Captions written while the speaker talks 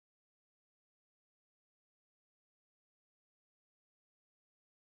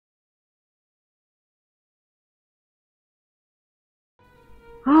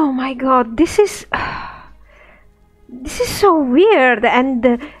Oh my god, this is so weird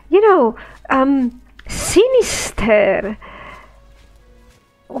and sinister.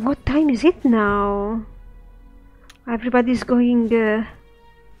 What time is it now? Everybody's going to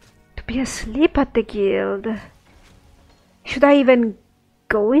be asleep at the guild. Should I even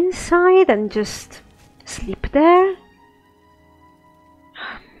go inside and just sleep there?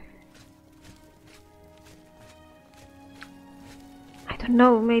 I don't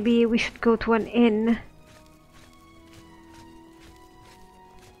know, maybe we should go to an inn.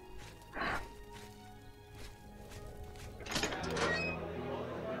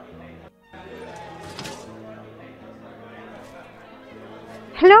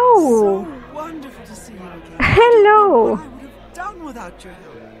 Hello! So wonderful to see you again. Hello! I would have done without your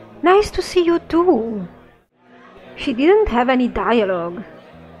help. Nice to see you too. She didn't have any dialogue.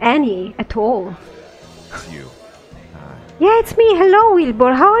 Any at all. It's you. Yeah, it's me. Hello,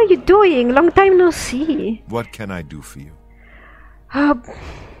 Wilbur. How are you doing? Long time no see. What can I do for you?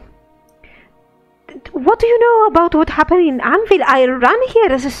 What do you know about what happened in Anvil? I ran here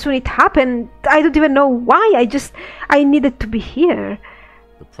as soon as it happened. I don't even know why. I needed to be here.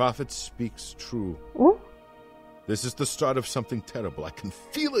 The prophet speaks true. Oh? This is the start of something terrible. I can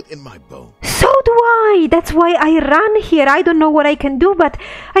feel it in my bones. So do I. That's why I ran here. I don't know what I can do, but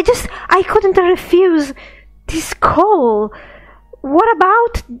I couldn't refuse this call. What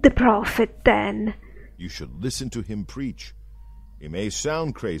about the prophet then? You should listen to him preach. He may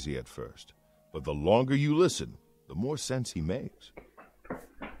sound crazy at first, but the longer you listen, the more sense he makes.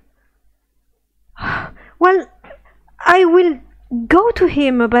 Well, I will go to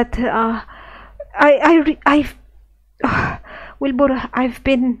him, but Wilbur, I've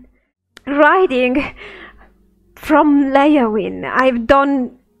been riding from Leyawiin. I've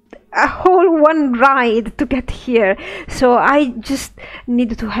done a whole one ride to get here, so I just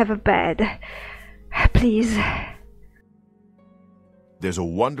need to have a bed. Please. There's a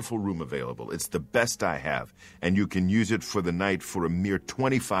wonderful room available. It's the best I have, and you can use it for the night for a mere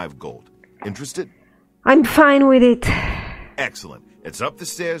 25 gold. Interested? I'm fine with it. Excellent. It's up the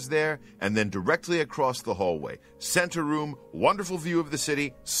stairs there, and then directly across the hallway. Center room, wonderful view of the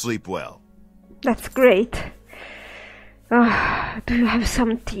city. Sleep well. That's great. Do you have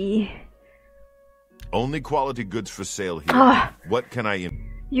some tea? Only quality goods for sale here. What can I...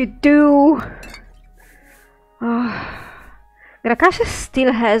 You do? Gra-Kash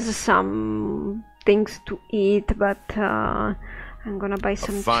still has some things to eat, but I'm gonna buy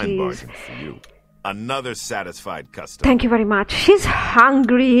some A fine cheese. bargain for you. Another satisfied customer. Thank you very much. She's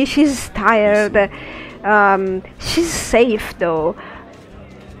hungry, she's tired. She's safe though.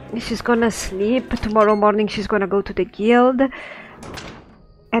 She's gonna sleep. Tomorrow morning she's gonna go to the guild.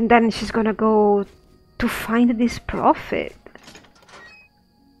 And then she's gonna go to find this prophet.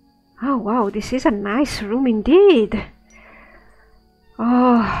 Oh wow, this is a nice room indeed.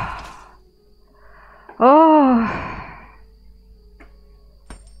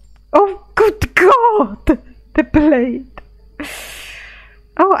 Oh, good God! The plate!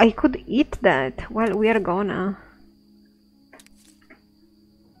 Oh, I could eat that. Well, we are gonna.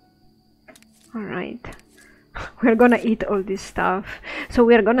 Alright. We're gonna eat all this stuff. So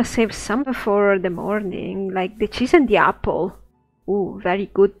we're gonna save some for the morning, like the cheese and the apple. Ooh, very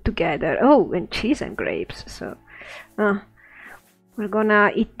good together. Oh, and cheese and grapes. So, we're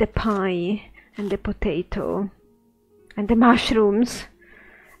gonna eat the pie and the potato and the mushrooms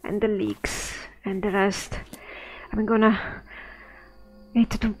and the leeks and the rest. I'm gonna eat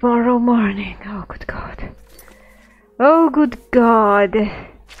tomorrow morning. Oh, good God. Oh, good God.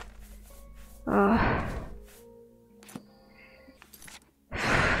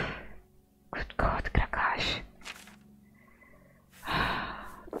 Good God, Gra-Kash.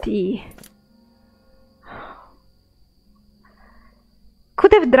 Tea.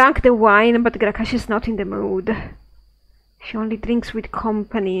 Could have drunk the wine, but Gra-Kash is not in the mood. She only drinks with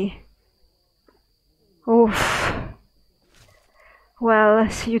company. Oof. Well,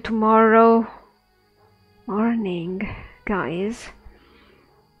 see you tomorrow morning, guys.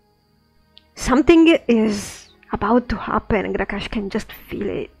 Something is about to happen. Gra-Kash can just feel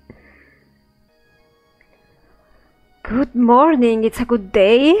it. Good morning, it's a good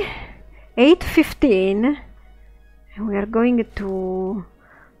day. 8:15. And we are going to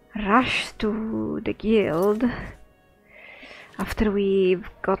rush to the guild after we've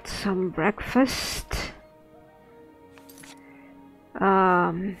got some breakfast.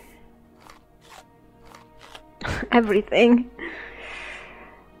 Everything.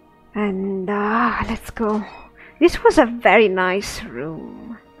 And let's go. This was a very nice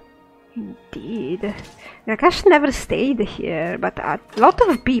room. Indeed. Gra-Kash never stayed here, but a lot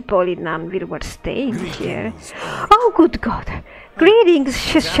of people in Anvil were staying here. Oh, good God! Greetings,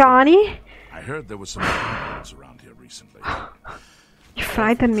 Shishani! I heard there was some problems around here recently. You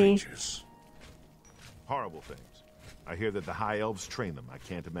frighten me. Creatures. Horrible things. I hear that the High Elves train them. I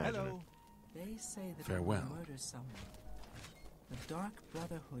can't imagine it. They say that Farewell. when you murder someone, the Dark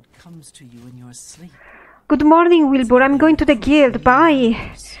Brotherhood comes to you in your sleep. Good morning, Wilbur. I'm going to the guild.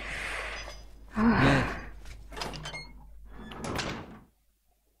 Bye.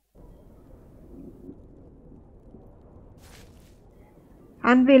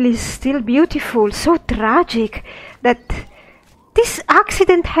 Anvil is still beautiful, so tragic that this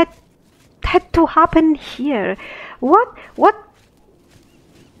accident had to happen here. What?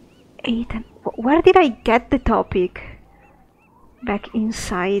 Aiden, where did I get the topic? Back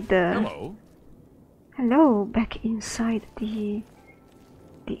inside the... Hello. Hello, back inside the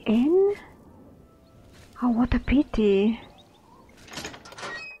inn? Oh, what a pity.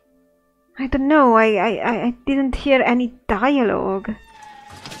 I don't know, I didn't hear any dialogue.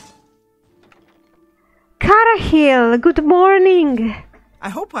 Cyrodiil, good morning! I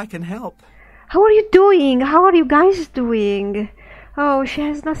hope I can help. How are you doing? How are you guys doing? Oh, she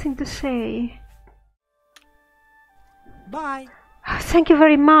has nothing to say. Bye. Thank you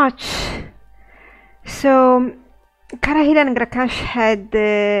very much. So, Cyrodiil and Gra-Kash had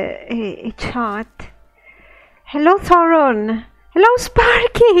a chat. Hello, Thoron. Hello,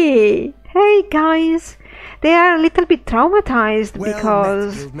 Sparky. Hey, guys. They are a little bit traumatized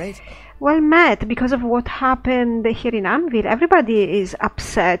because of what happened here in Anvil. Everybody is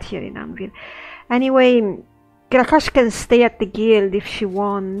upset here in Anvil. Anyway, Gra-Kash can stay at the guild if she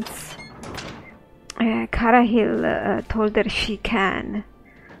wants. Cyrodiil told her she can.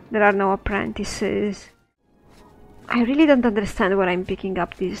 There are no apprentices. I really don't understand where I'm picking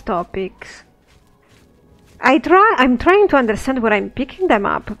up these topics. I'm trying to understand where I'm picking them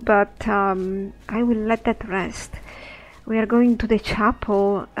up, but I will let that rest. We are going to the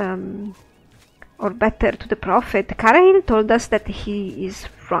chapel, or better, to the prophet. Cyrodiil told us that he is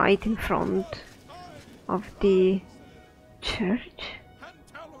right in front of the church.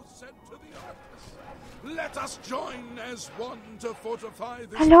 Let us join as one to fortify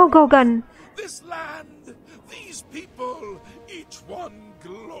this Hello, Gogan. This land, these people, each one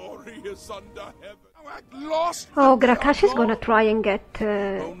glorious under heaven. Lost. Oh, Gra-Kash is gonna try and get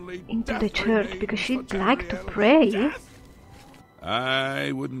into the church because she'd like to pray.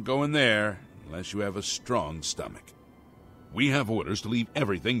 I wouldn't go in there unless you have a strong stomach. We have orders to leave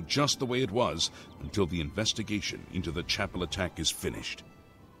everything just the way it was until the investigation into the chapel attack is finished.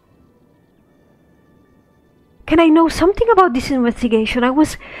 Can I know something about this investigation?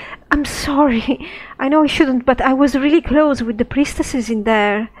 I'm sorry. I know I shouldn't, but I was really close with the priestesses in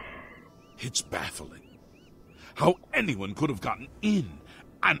there. It's baffling. How anyone could have gotten in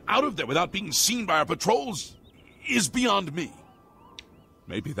and out of there without being seen by our patrols is beyond me.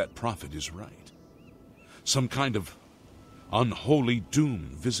 Maybe that prophet is right. Some kind of unholy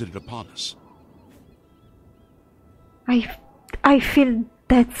doom visited upon us. I feel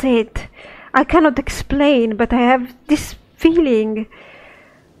that's it. I cannot explain, but I have this feeling.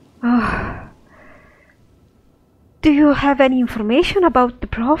 Do you have any information about the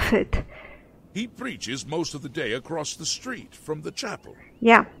prophet? He preaches most of the day across the street from the chapel.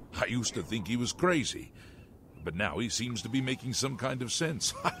 Yeah. I used to think he was crazy, but now he seems to be making some kind of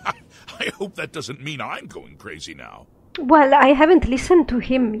sense. I hope that doesn't mean I'm going crazy now. Well, I haven't listened to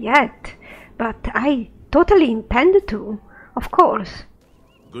him yet, but I totally intend to, of course.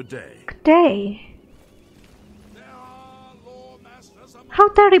 Good day. Good day. How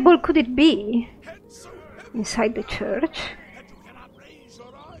terrible could it be inside the church?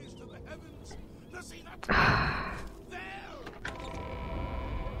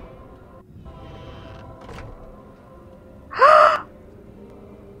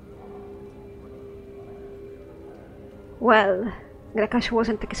 Well, Gra-Kash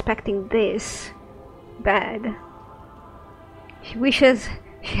wasn't expecting this bad. She wishes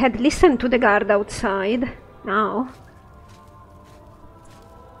she had listened to the guard outside now.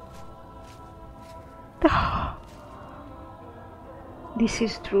 This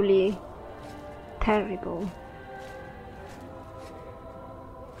is truly terrible.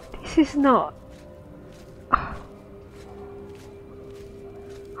 This is not...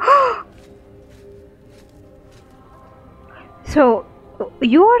 So,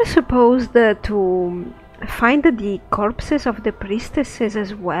 you are supposed to find the corpses of the priestesses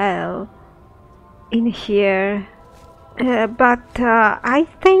as well in here, but I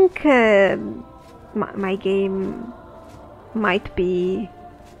think my game might be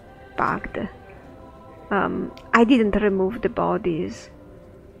bugged. I didn't remove the bodies.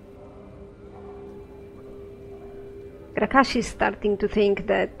 Gra-Kash is starting to think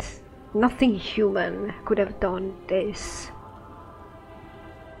that nothing human could have done this.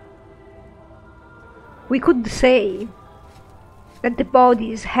 We could say that the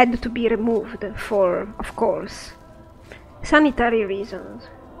bodies had to be removed for, of course, sanitary reasons.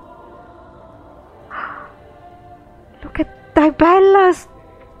 Look at Dibella's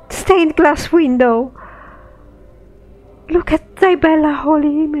stained glass window. Look at Dibella's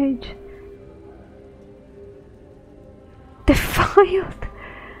holy image. Defiled.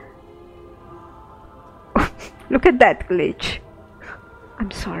 Look at that glitch.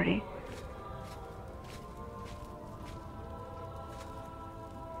 I'm sorry.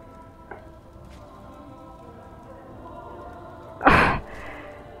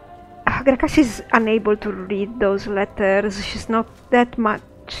 Gra-Kash is unable to read those letters. She's not that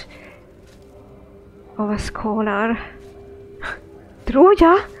much of a scholar.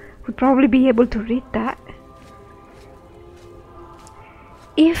 Druja would probably be able to read that.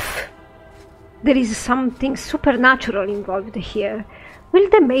 If there is something supernatural involved here, will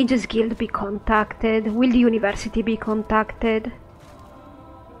the Mages Guild be contacted? Will the university be contacted?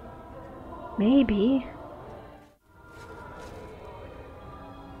 Maybe.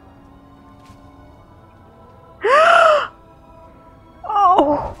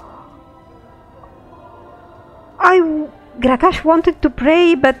 Oh! Gra-Kash wanted to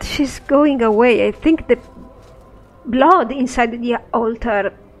pray, but she's going away. I think the blood inside the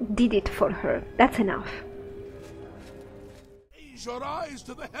altar did it for her. That's enough. Raise your eyes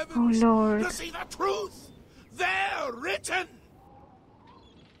to the heavens, oh Lord, to see the truth there written.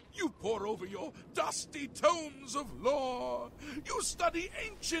 You pore over your dusty tomes of lore. You study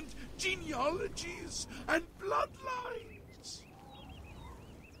ancient genealogies and bloodlines.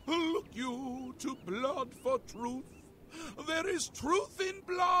 Look you to blood for truth. There is truth in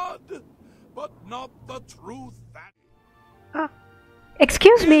blood, but not the truth that...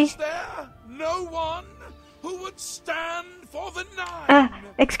 excuse me. Is there no one who would stand for the nine?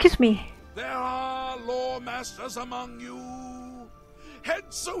 Excuse me. There are lore masters among you,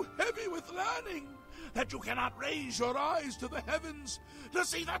 heads so heavy with learning that you cannot raise your eyes to the heavens to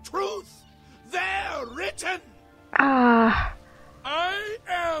see the truth there written. Ah. I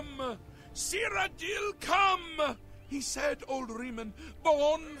am Cyrodiil come, he said, old Riemann,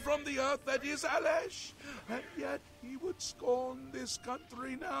 born from the earth that is Alesh, and yet he would scorn this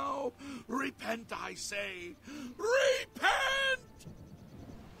country now. Repent, I say, repent!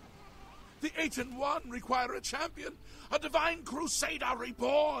 The 8 and 1 require a champion, a divine crusader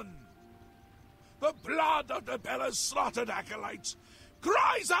reborn. The blood of Dibella's slaughtered acolytes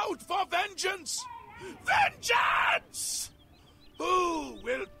cries out for vengeance! Vengeance! Who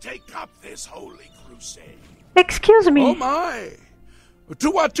will take up this holy crusade? Excuse me. Oh my! To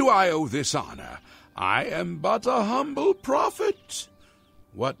what do I owe this honor? I am but a humble prophet.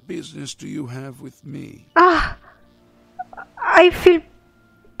 What business do you have with me? I feel...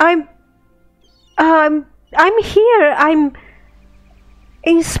 I'm here. I'm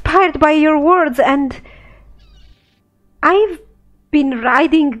inspired by your words, and I've been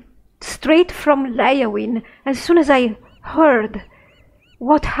riding straight from Leyawiin as soon as I heard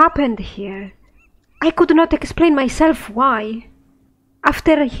what happened here. I could not explain myself why.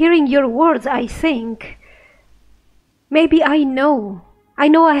 After hearing your words, I think... Maybe I know. I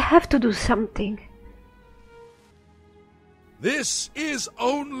know I have to do something. This is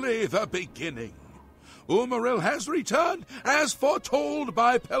only the beginning. Umaril has returned, as foretold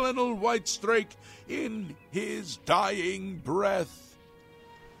by Pelinal Whitestrake in his dying breath.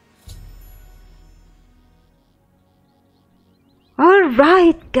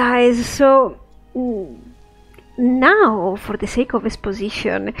 Alright, guys, so... now, for the sake of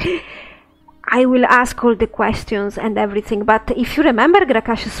exposition, I will ask all the questions and everything, but if you remember,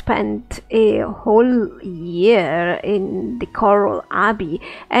 Gra-Kash spent a whole year in the Coral Abbey,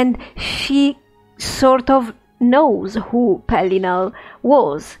 and she sort of knows who Pelinal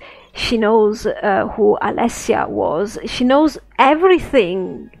was. She knows who Alessia was. She knows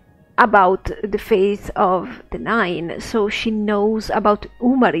everything about the faith of the Nine, so she knows about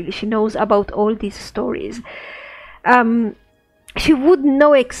Umaril, she knows about all these stories. She would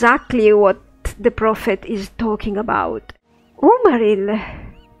know exactly what the prophet is talking about. Umaril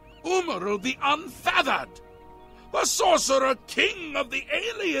the Unfeathered, the sorcerer king of the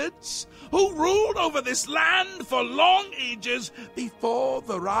Aelids, who ruled over this land for long ages before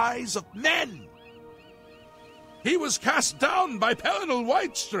the rise of men. He was cast down by Pelinal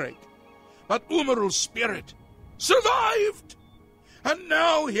Whitestrake, but Umaril's spirit survived and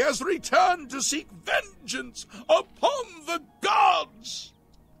now he has returned to seek vengeance upon the gods!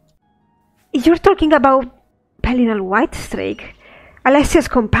 You're talking about Pelinal Whitestrake, Alessia's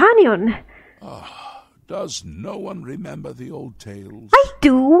companion. Does no one remember the old tales? I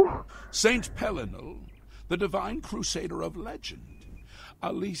do. Saint Pelinal, the divine crusader of legend,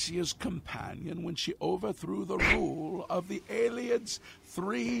 Alessia's companion when she overthrew the rule of the Aelids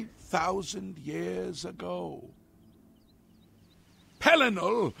 3,000 years ago.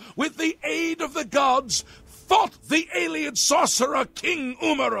 Pelinal, with the aid of the gods, fought the Aelid sorcerer King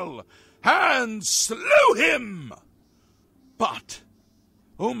Umaril, and slew him! But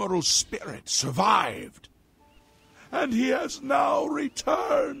Umaril's spirit survived, and he has now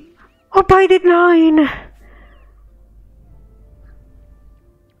returned. Oh, by the 9.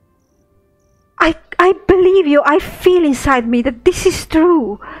 I believe you. I feel inside me that this is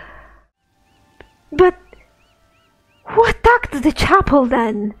true. But who attacked the chapel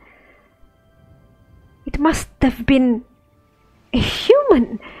then? It must have been a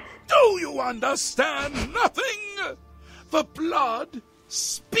human. Do you understand nothing? The blood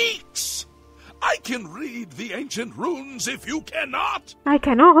speaks. I can read the ancient runes if you cannot. I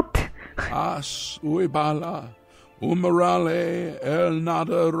cannot. As uibala, umarale el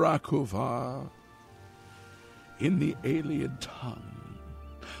nada rakuva. In the Aeliad tongue,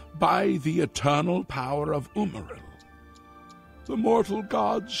 by the eternal power of Umaril, the mortal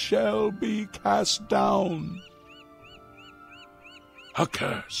gods shall be cast down. A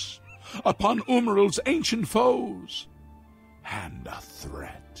curse upon Umaril's ancient foes, and a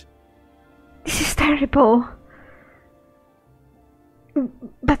threat. This is terrible.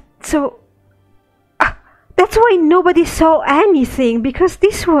 But so... that's why nobody saw anything, because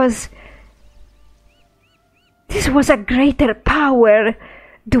this was a greater power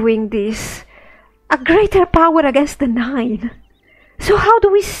doing this. A greater power against the 9. So how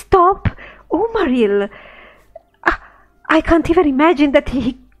do we stop Umaril? I can't even imagine that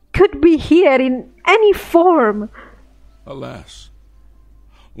he could be here in any form. Alas,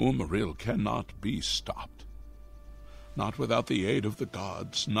 Umaril cannot be stopped. Not without the aid of the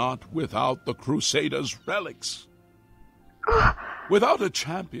gods, not without the Crusaders' relics. Without a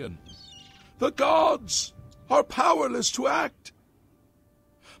champion, the gods are powerless to act.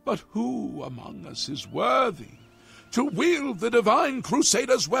 But who among us is worthy to wield the divine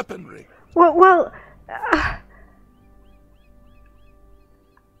Crusaders' weaponry? Well,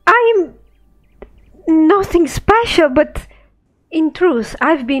 I'm nothing special, but in truth,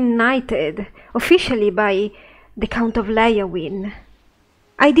 I've been knighted officially by the Count of Leyawiin.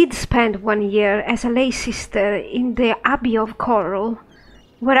 I did spend 1 year as a lay sister in the Abbey of Coral,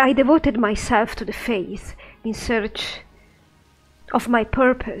 where I devoted myself to the faith in search of my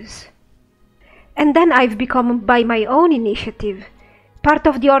purpose. And then I've become, by my own initiative, part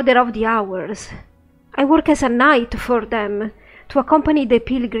of the Order of the Hours. I work as a knight for them, to accompany the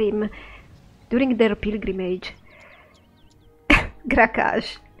pilgrim during their pilgrimage.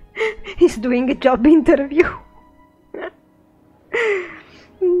 Gra-Kash is doing a job interview.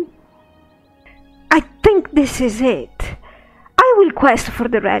 I think this is it. I will quest for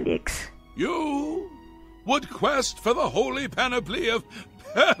the relics. You would quest for the holy panoply of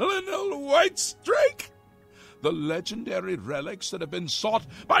Pelinal Whitestrake? The legendary relics that have been sought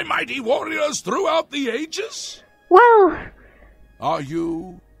by mighty warriors throughout the ages? Well... Are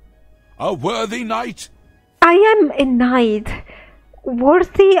you a worthy knight? I am a knight.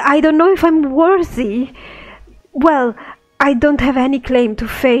 Worthy? I don't know if I'm worthy. Well, I don't have any claim to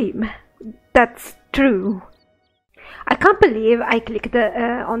fame. That's true. I can't believe I clicked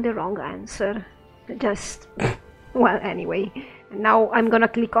on the wrong answer. Just... well, anyway. Now I'm gonna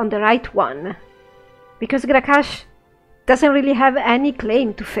click on the right one. Because Gra-Kash doesn't really have any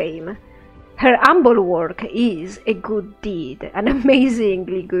claim to fame. Her humble work is a good deed, an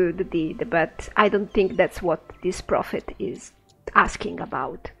amazingly good deed, but I don't think that's what this prophet is asking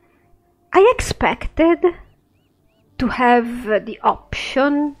about. I expected to have the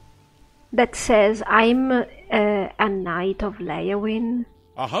option that says I'm a knight of Leyawiin.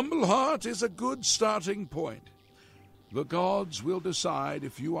 A humble heart is a good starting point. The gods will decide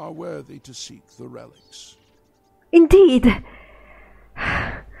if you are worthy to seek the relics. Indeed.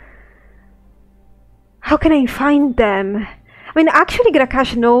 How can I find them? I mean, actually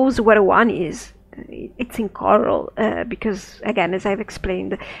Gra-Kash knows where one is. It's in Coral, because, again, as I've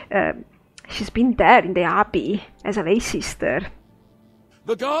explained, she's been there in the Abbey as a lay sister.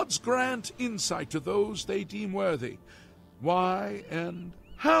 The gods grant insight to those they deem worthy. Why and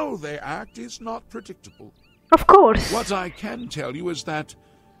how they act is not predictable. Of course. What I can tell you is that,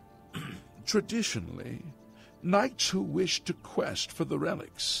 traditionally, Knights who wished to quest for the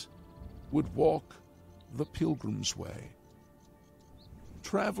relics would walk the pilgrim's way.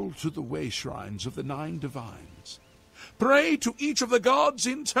 Travel to the way shrines of the 9 divines. Pray to each of the gods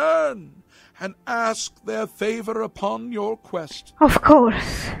in turn, and ask their favor upon your quest. Of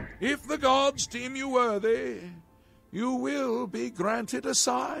course. If the gods deem you worthy, you will be granted a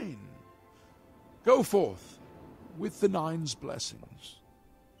sign. Go forth with the 9's blessings.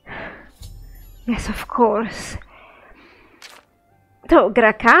 Yes, of course. So,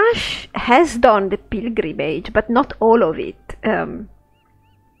 Gra-Kash has done the pilgrimage, but not all of it.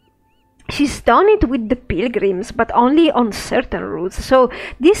 She's done it with the pilgrims, but only on certain routes. So,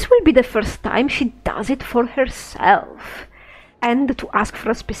 this will be the first time she does it for herself. And to ask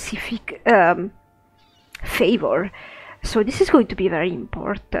for a specific favor. So, this is going to be very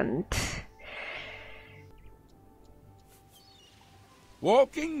important.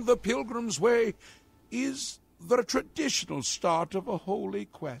 Walking the pilgrim's way is the traditional start of a holy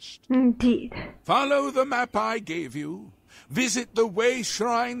quest. Indeed. Follow the map I gave you. Visit the way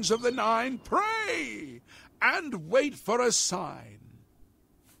shrines of the 9. Pray and wait for a sign.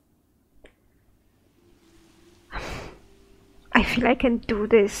 I feel I can do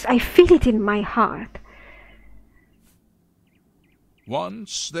this. I feel it in my heart.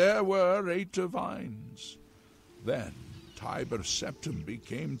 Once there were 8 divines. Then Tiber Septim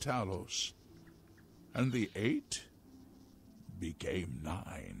became Talos, and the 8 became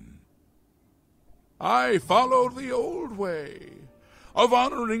 9. I followed the old way of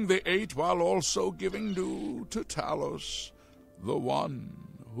honoring the 8 while also giving due to Talos, the one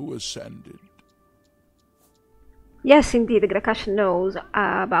who ascended. Yes, indeed, Gra-Kash knows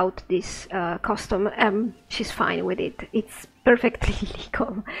about this custom. She's fine with it. It's perfectly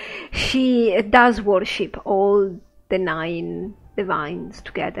legal. She does worship all the 9 divines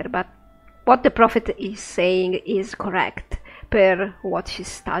together, but what the prophet is saying is correct per what she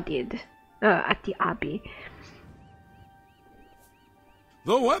studied at the abbey.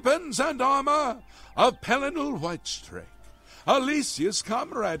 The weapons and armor of Pelinal Whitestrake, Alicia's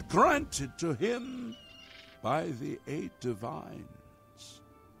comrade, granted to him by the 8 divines.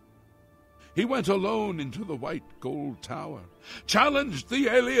 He went alone into the white gold tower, challenged the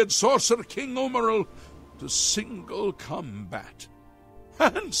Ayleid sorcerer King Umaril to single combat,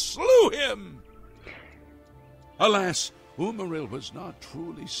 and slew him. Alas, Umaril was not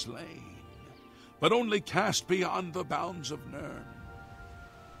truly slain, but only cast beyond the bounds of Nirn.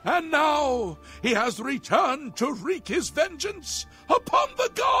 And now he has returned to wreak his vengeance upon the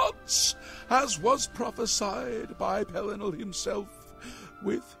gods, as was prophesied by Pelinal himself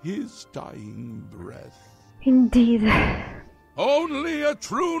with his dying breath. Indeed. Only a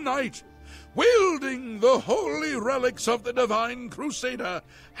true knight, wielding the holy relics of the divine Crusader,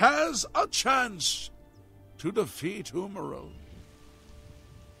 has a chance to defeat Umaril.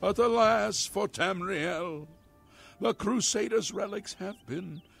 But alas for Tamriel, the Crusader's relics have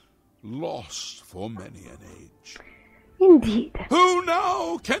been lost for many an age. Indeed. Who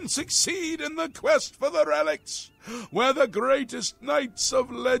now can succeed in the quest for the relics, where the greatest knights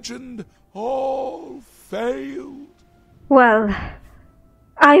of legend all failed? Well,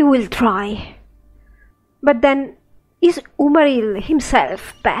 I will try. But then, is Umaril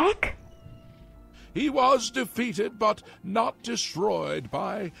himself back? He was defeated, but not destroyed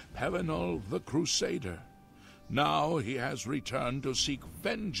by Pelinal the Crusader. Now he has returned to seek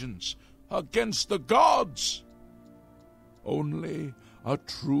vengeance against the gods. Only a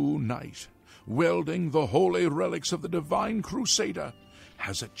true knight, wielding the holy relics of the divine Crusader,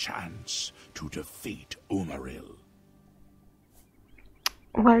 has a chance to defeat Umaril.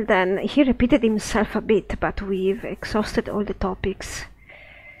 Well then, he repeated himself a bit, but we've exhausted all the topics.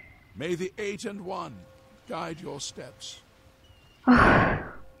 May the 8 and 1 guide your steps.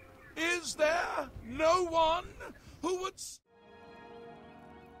 Is there no one who would...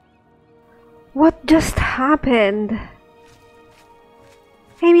 What just happened?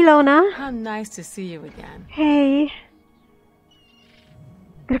 Hey, Milona. How nice to see you again. Hey.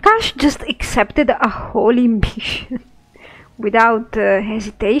 Gra-Kash just accepted a holy mission without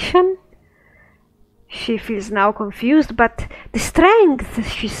hesitation. She feels now confused, but the strength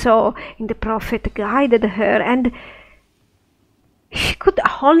she saw in the prophet guided her, and she could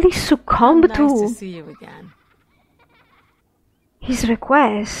hardly succumb Nice to to see you again. his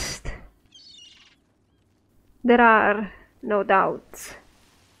request. There are no doubts.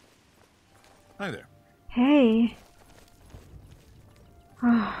 Hi there. Hey.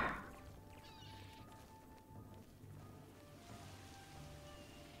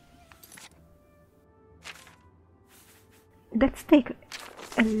 Let's take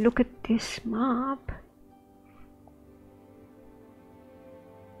a look at this map.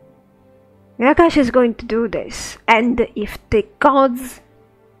 Gra-Kash is going to do this, and if the gods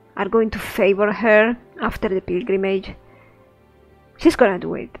are going to favor her after the pilgrimage, she's gonna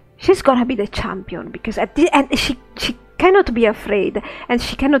do it. She's gonna be the champion, because at the end she cannot be afraid, and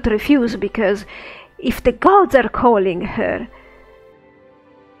she cannot refuse, because if the gods are calling her,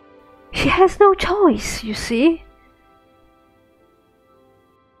 she has no choice, you see?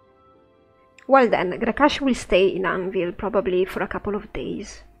 Well then, Gra-Kash will stay in Anvil probably for a couple of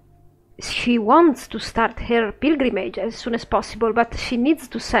days. She wants to start her pilgrimage as soon as possible, but she needs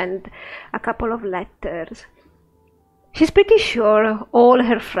to send a couple of letters. She's pretty sure all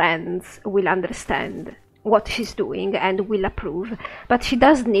her friends will understand what she's doing and will approve, but she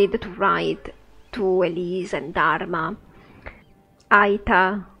does need to write to Elise and Dharma,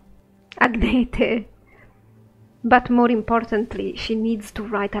 Aita, Agnete, but more importantly, she needs to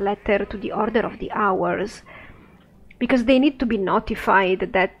write a letter to the Order of the Hours, because they need to be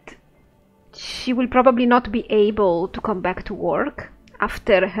notified that she will probably not be able to come back to work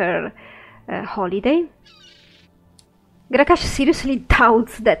after her holiday. Gra-Kash seriously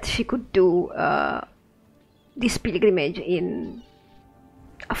doubts that she could do this pilgrimage in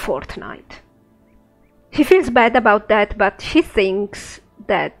a fortnight. She feels bad about that, but she thinks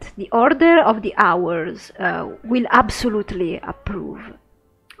that the Order of the Hours will absolutely approve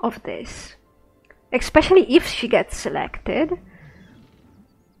of this, especially if she gets selected,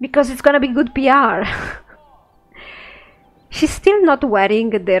 because it's gonna be good PR. She's still not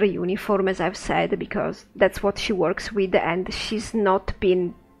wearing their uniform, as I've said, because that's what she works with, and she's not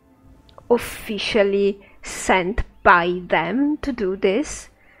been officially sent by them to do this.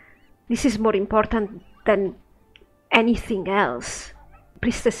 This is more important than anything else.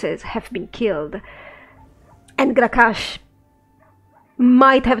 Priestesses have been killed, and Gra-Kash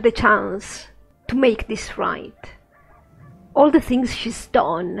might have the chance to make this right. All the things she's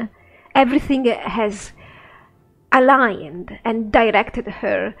done, everything has aligned and directed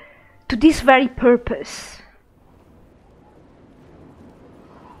her to this very purpose.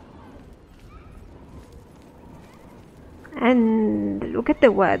 And look at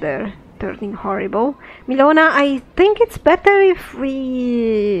the weather turning horrible. Milona, I think it's better if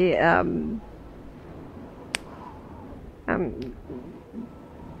we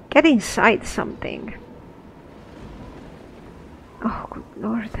get inside something. Oh, good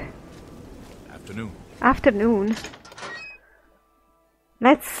lord. Afternoon. Afternoon.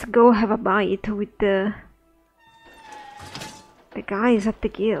 Let's go have a bite with the guys at the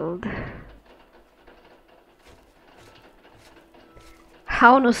guild.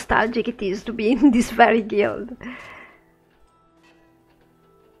 How nostalgic it is to be in this very guild.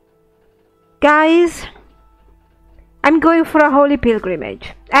 Guys, I'm going for a holy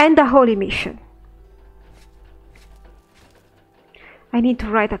pilgrimage and a holy mission. I need to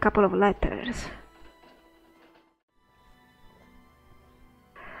write a couple of letters.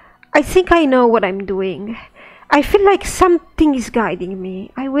 I think I know what I'm doing. I feel like something is guiding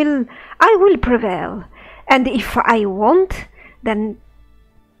me. I will prevail. And if I won't, then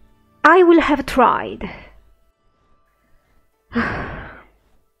I will have tried.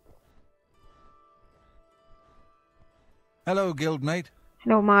 Hello, guildmate.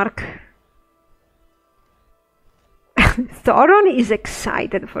 Hello, Mark. Thoron is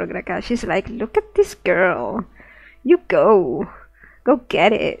excited for Gra-Kash. She's like, look at this girl. You go. Go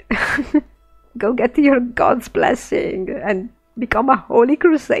get it. Go get your God's blessing and become a holy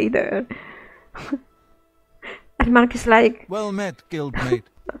crusader. And Mark is like... Well met, guildmate.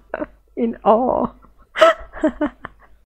 in awe.